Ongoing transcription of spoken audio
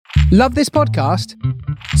Love this podcast?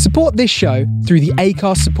 Support this show through the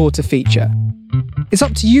Acast supporter feature. It's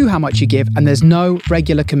up to you how much you give, and there's no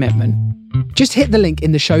regular commitment. Just hit the link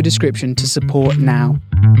in the show description to support now.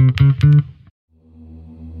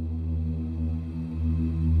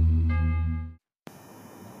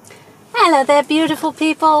 Hello there, beautiful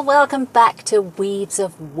people. Welcome back to Weeds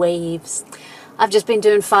of Waves. I've just been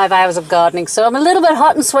doing 5 hours of gardening, so I'm a little bit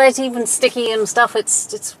hot and sweaty and sticky and stuff.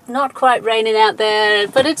 It's not quite raining out there,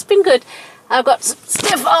 but it's been good. I've got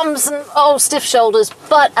stiff arms and stiff shoulders,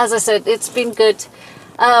 but as I said, it's been good.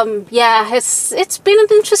 It's been an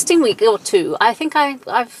interesting week or two. I think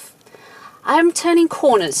I'm turning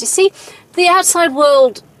corners. You see, the outside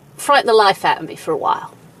world frightened the life out of me for a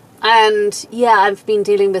while. And yeah, I've been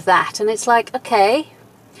dealing with that. And it's like, okay,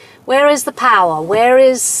 where is the power? Where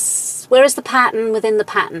is the pattern within the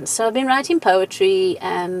pattern? So I've been writing poetry,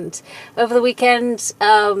 and over the weekend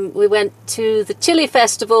we went to the Chili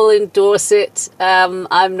Festival in Dorset.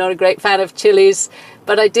 I'm not a great fan of chilies,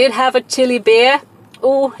 but I did have a chili beer.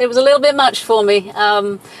 Oh, it was a little bit much for me.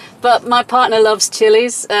 But my partner loves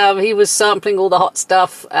chilies. He was sampling all the hot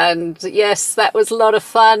stuff, and yes, that was a lot of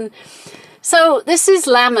fun. So this is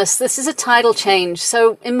Lammas. This is a tidal change.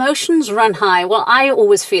 So emotions run high. Well, I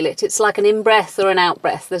always feel it. It's like an in-breath or an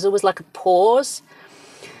out-breath. There's always like a pause.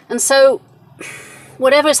 And so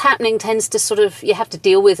whatever's happening tends to sort of, you have to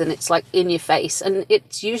deal with, and it's like in your face. And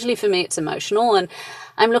it's usually, for me, it's emotional. And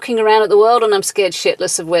I'm looking around at the world and I'm scared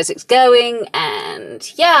shitless of where's it's going. And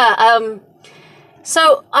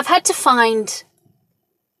so I've had to find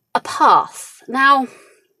a path. Now,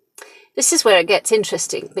 this is where it gets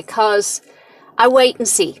interesting, because I wait and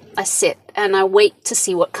see. I sit and I wait to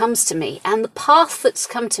see what comes to me. And the path that's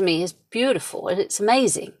come to me is beautiful and it's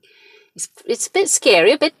amazing. It's a bit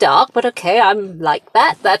scary, a bit dark, but okay, I'm like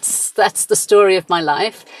that. That's the story of my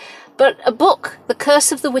life. But a book, The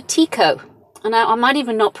Curse of the Wetiko, and I might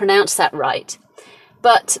even not pronounce that right,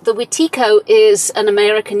 but the Wetiko is an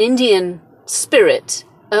American Indian spirit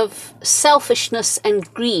of selfishness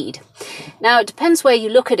and greed. Now, it depends where you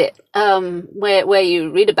look at it, where you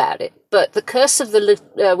read about it. But the Curse of the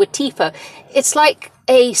Wetiko, it's like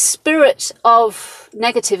a spirit of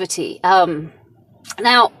negativity.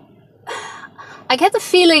 Now, I get the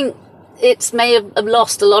feeling it may have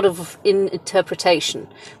lost a lot of interpretation,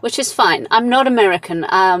 which is fine. I'm not American.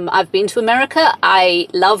 I've been to America. I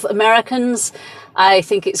love Americans. I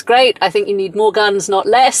think it's great. I think you need more guns, not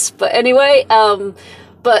less. But anyway,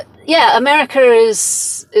 but yeah, America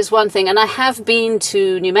is one thing. And I have been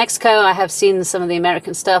to New Mexico. I have seen some of the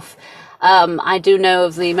American stuff. I do know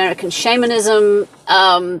of the American shamanism,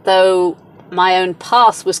 though my own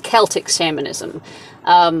path was Celtic shamanism.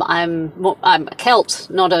 I'm a Celt,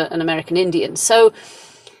 not an American Indian. So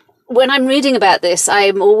when I'm reading about this,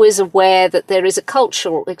 I'm always aware that there is a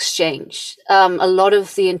cultural exchange. A lot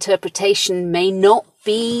of the interpretation may not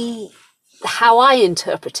be how I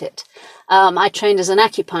interpret it. I trained as an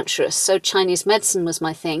acupuncturist, so Chinese medicine was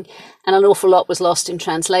my thing, and an awful lot was lost in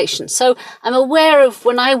translation. So I'm aware of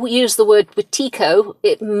when I use the word Wetiko,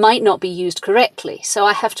 it might not be used correctly. So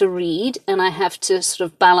I have to read, and I have to sort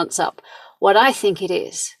of balance up what I think it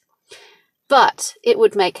is. But it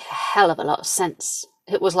would make a hell of a lot of sense.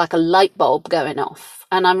 It was like a light bulb going off.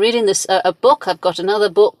 And I'm reading this, a book. I've got another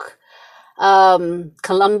book,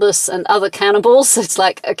 Columbus and Other Cannibals. It's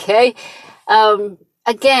like, okay.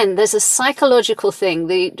 Again, there's a psychological thing.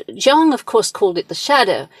 The Jung, of course, called it the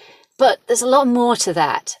shadow, but there's a lot more to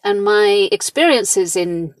that. And my experiences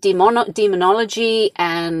in demonology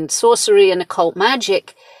and sorcery and occult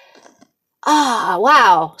magic,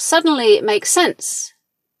 wow, suddenly it makes sense.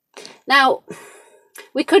 Now,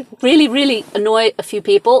 we could really, really annoy a few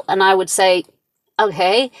people, and I would say,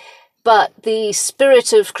 okay, but the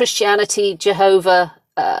spirit of Christianity, Jehovah,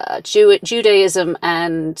 Judaism,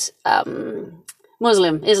 and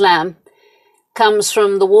Islam, comes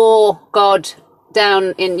from the war god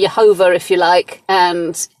down in Jehovah, if you like.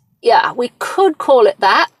 And yeah, we could call it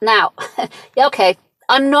that. Now, yeah, okay,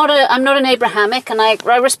 I'm not an Abrahamic, and I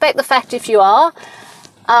respect the fact if you are.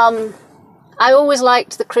 I always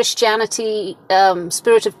liked the Christianity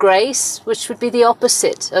spirit of grace, which would be the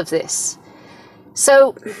opposite of this.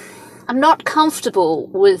 So I'm not comfortable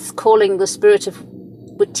with calling the spirit of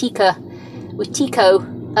Wetiko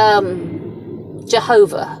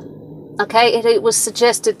Jehovah. Okay, it was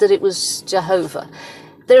suggested that it was Jehovah.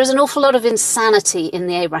 There is an awful lot of insanity in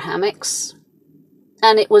the Abrahamics,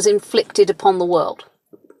 and it was inflicted upon the world.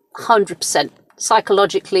 100%.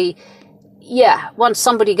 Psychologically, yeah, once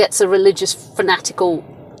somebody gets a religious fanatical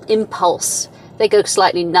impulse, they go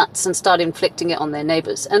slightly nuts and start inflicting it on their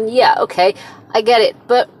neighbours. And yeah, okay, I get it,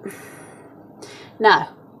 but no.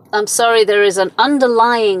 I'm sorry, there is an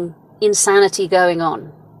underlying insanity going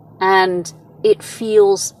on, and it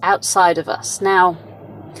feels outside of us. Now,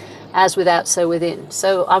 as without, so within.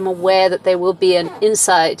 So I'm aware that there will be an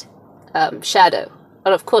inside shadow.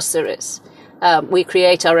 And of course there is. We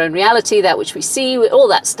create our own reality, that which we see, all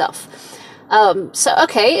that stuff. So,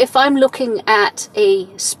 okay, if I'm looking at a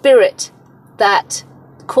spirit that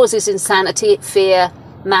causes insanity, fear,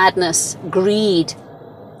 madness, greed.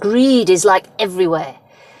 Greed is like everywhere.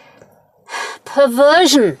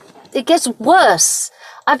 Perversion. It gets worse.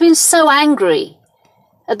 I've been so angry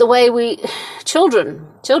at the way children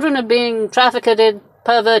are being trafficked,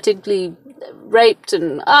 pervertedly raped,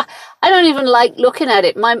 and I don't even like looking at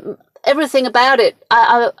it. Everything about it.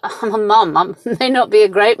 I'm a mum. I may not be a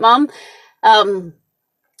great mum,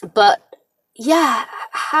 but yeah,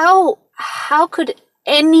 how could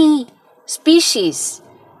any species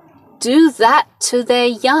do that to their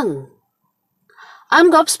young? I'm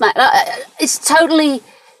gobsmacked. It's totally,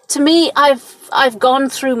 to me, I've gone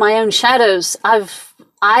through my own shadows.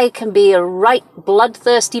 I can be a right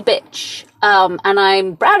bloodthirsty bitch. And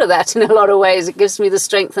I'm proud of that in a lot of ways. It gives me the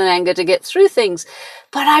strength and anger to get through things.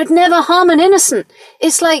 But I'd never harm an innocent.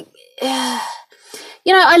 It's like,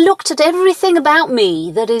 I looked at everything about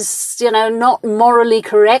me that is, not morally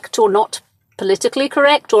correct or not politically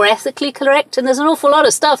correct or ethically correct. And there's an awful lot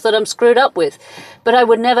of stuff that I'm screwed up with. But I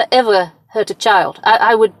would never, ever hurt a child.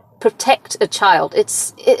 I would protect a child.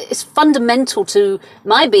 It's fundamental to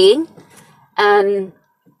my being. And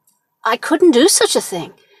I couldn't do such a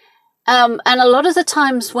thing. And a lot of the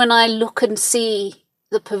times when I look and see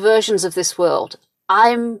the perversions of this world,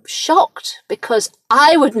 I'm shocked because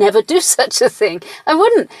I would never do such a thing. I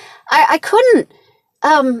wouldn't. I couldn't.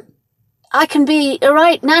 I can be a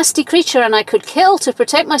right nasty creature and I could kill to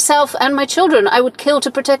protect myself and my children. I would kill to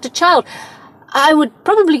protect a child. I would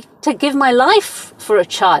probably give my life for a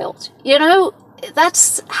child.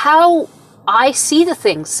 That's how I see the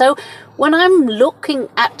things. So when I'm looking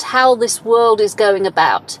at how this world is going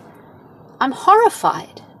about, I'm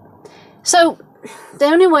horrified. So the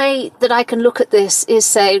only way that I can look at this is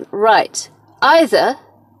say, right, either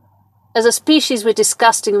as a species we're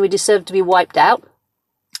disgusting and we deserve to be wiped out,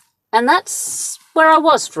 and that's where I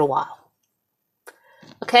was for a while,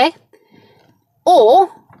 okay? Or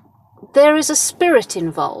there is a spirit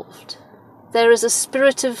involved. There is a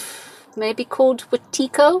spirit of, maybe called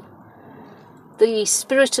Wetiko, the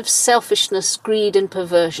spirit of selfishness, greed, and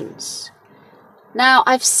perversions. Now,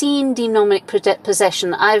 I've seen demonic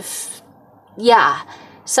possession.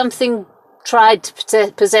 Something tried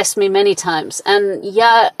to possess me many times. And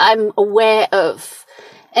I'm aware of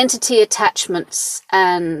entity attachments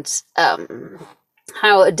and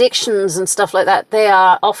how addictions and stuff like that, they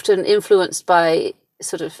are often influenced by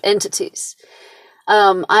sort of entities.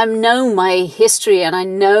 I know my history and I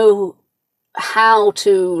know how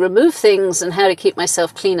to remove things and how to keep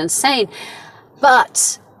myself clean and sane.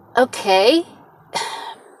 But, okay,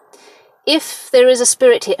 if there is a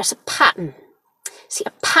spirit here, it's a pattern. See,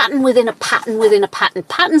 a pattern within a pattern within a pattern.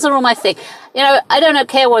 Patterns are all my thing. I don't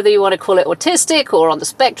care whether you want to call it autistic or on the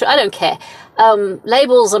spectrum. I don't care.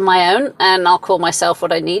 Labels are my own, and I'll call myself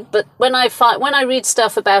what I need. But when I read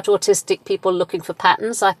stuff about autistic people looking for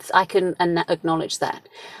patterns, I can acknowledge that.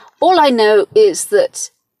 All I know is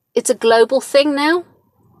that it's a global thing now,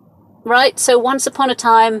 right? So once upon a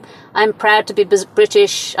time, I'm proud to be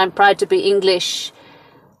British. I'm proud to be English.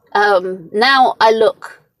 Now I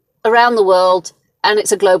look around the world, and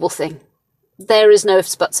it's a global thing. There is no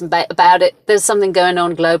ifs, buts, and about it. There's something going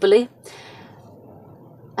on globally.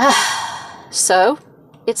 So,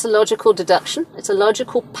 it's a logical deduction. It's a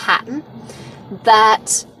logical pattern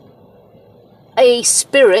that a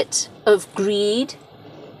spirit of greed...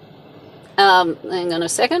 hang on a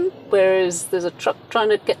second. There's a truck trying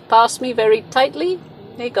to get past me very tightly.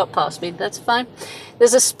 He got past me. That's fine.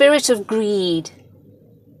 There's a spirit of greed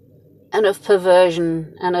and of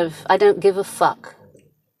perversion and of I don't give a fuck.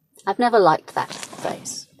 I've never liked that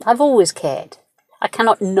phrase. I've always cared. I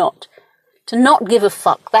cannot not. To not give a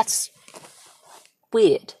fuck, that's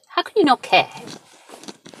weird. How can you not care?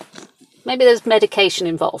 Maybe there's medication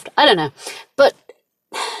involved. I don't know. But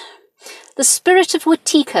the spirit of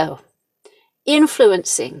Wetiko,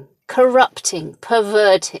 influencing, corrupting,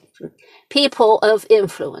 perverting people of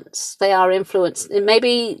influence. They are influenced.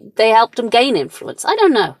 Maybe they helped them gain influence. I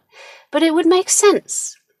don't know. But it would make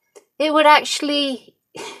sense. It would actually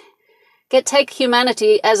take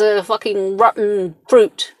humanity as a fucking rotten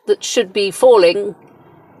fruit that should be falling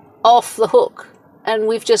off the hook. And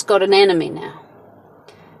we've just got an enemy now.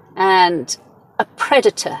 And a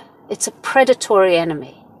predator. It's a predatory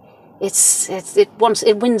enemy. It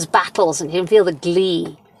wins battles and you can feel the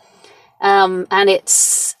glee. and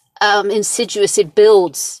it's insidious. It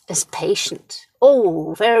builds as patient.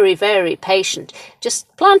 Oh, very, very patient.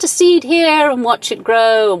 Just plant a seed here and watch it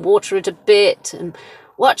grow and water it a bit and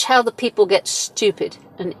watch how the people get stupid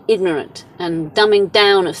and ignorant and dumbing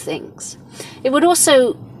down of things. It would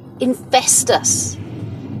also infest us.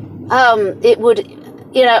 It would,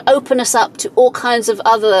 open us up to all kinds of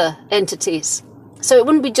other entities. So it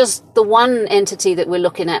wouldn't be just the one entity that we're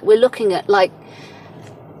looking at. We're looking at, like,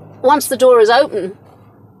 once the door is open,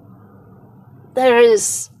 there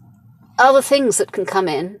is other things that can come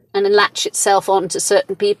in and latch itself on to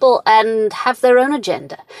certain people and have their own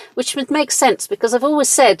agenda, which would make sense, because I've always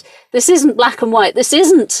said this isn't black and white. This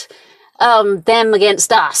isn't them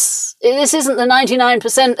against us. This isn't the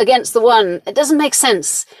 99% against the one. It doesn't make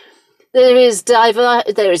sense. There is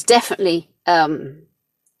definitely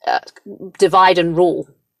divide and rule.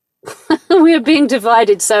 We are being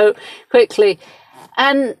divided so quickly,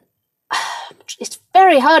 and it's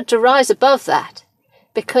very hard to rise above that,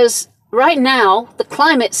 because right now the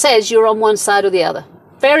climate says you're on one side or the other.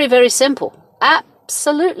 Very, very simple.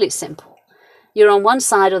 Absolutely simple. You're on one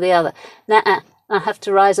side or the other. I have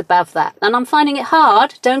to rise above that, and I'm finding it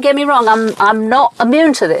hard. Don't get me wrong. I'm not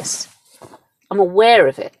immune to this. I'm aware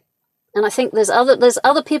of it. And I think there's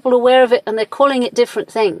other people aware of it, and they're calling it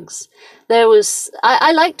different things.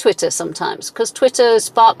 I like Twitter sometimes, because Twitter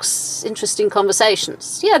sparks interesting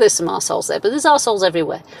conversations. Yeah, there's some arseholes there, but there's arseholes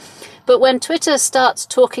everywhere. But when Twitter starts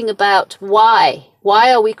talking about why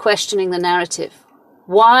are we questioning the narrative?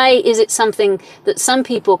 Why is it something that some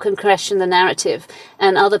people can question the narrative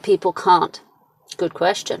and other people can't? Good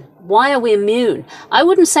question. Why are we immune? I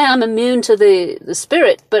wouldn't say I'm immune to the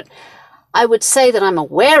spirit, but I would say that I'm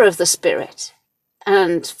aware of the spirit.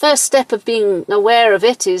 And first step of being aware of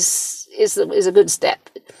it is a good step.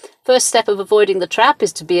 First step of avoiding the trap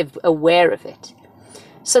is to be aware of it.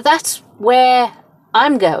 So that's where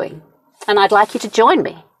I'm going. And I'd like you to join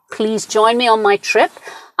me. Please join me on my trip.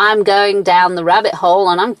 I'm going down the rabbit hole,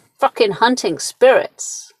 and I'm fucking hunting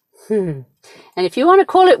spirits. And if you want to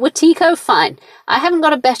call it Wetiko, fine. I haven't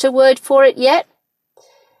got a better word for it yet.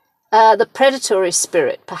 The predatory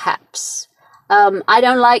spirit, perhaps. I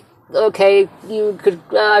don't like,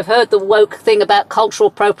 I've heard the woke thing about cultural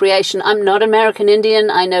appropriation. I'm not American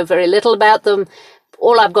Indian. I know very little about them.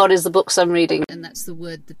 All I've got is the books I'm reading. And that's the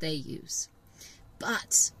word that they use.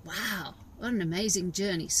 But, wow, what an amazing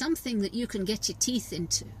journey. Something that you can get your teeth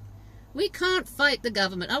into. We can't fight the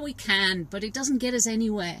government. Oh, we can, but it doesn't get us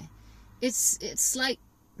anywhere. It's like,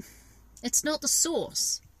 it's not the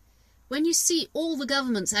source. When you see all the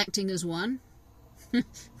governments acting as one,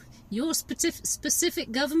 your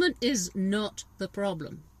specific government is not the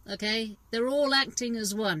problem, okay? They're all acting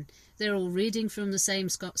as one. They're all reading from the same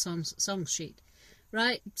song sheet,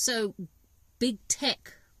 right? So big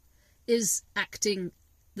tech is acting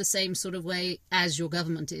the same sort of way as your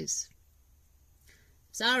government is.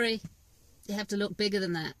 Sorry, you have to look bigger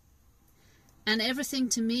than that. And everything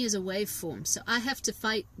to me is a waveform, so I have to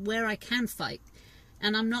fight where I can fight.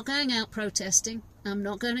 And I'm not going out protesting. I'm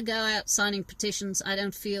not going to go out signing petitions. I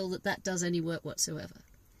don't feel that does any work whatsoever.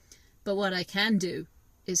 But what I can do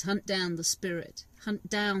is hunt down the spirit. Hunt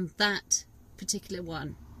down that particular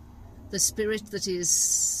one. The spirit that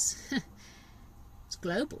is it's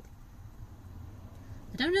global.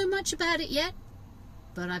 I don't know much about it yet,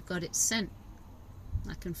 but I've got it sent.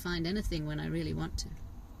 I can find anything when I really want to.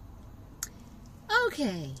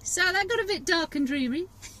 Okay, so that got a bit dark and dreary.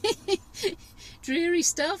 Dreary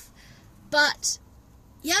stuff. But,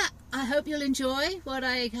 yeah, I hope you'll enjoy what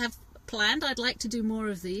I have planned. I'd like to do more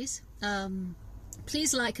of these.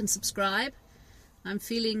 Please like and subscribe. I'm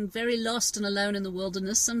feeling very lost and alone in the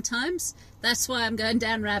wilderness sometimes. That's why I'm going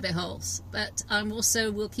down rabbit holes. But I'm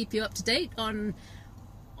also will keep you up to date on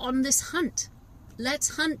this hunt.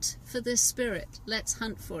 Let's hunt for this spirit. Let's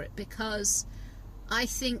hunt for it, because I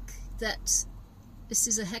think that this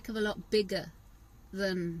is a heck of a lot bigger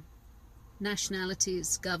than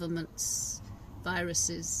nationalities, governments,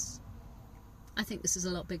 viruses. I think this is a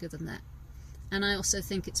lot bigger than that. And I also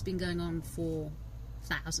think it's been going on for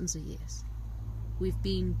thousands of years. We've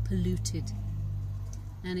been polluted.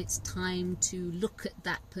 And it's time to look at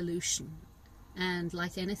that pollution. And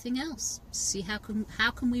like anything else, see how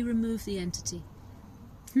can we remove the entity.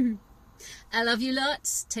 I love you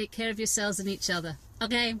lots. Take care of yourselves and each other.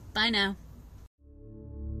 Okay, bye now.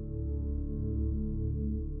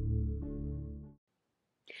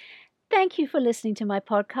 Thank you for listening to my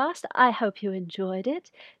podcast. I hope you enjoyed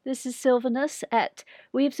it. This is Sylvanus at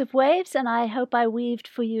Weaves of Waves, and I hope I weaved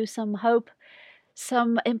for you some hope,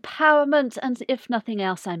 some empowerment, and if nothing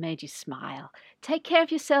else, I made you smile. Take care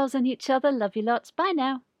of yourselves and each other. Love you lots. Bye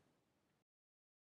now.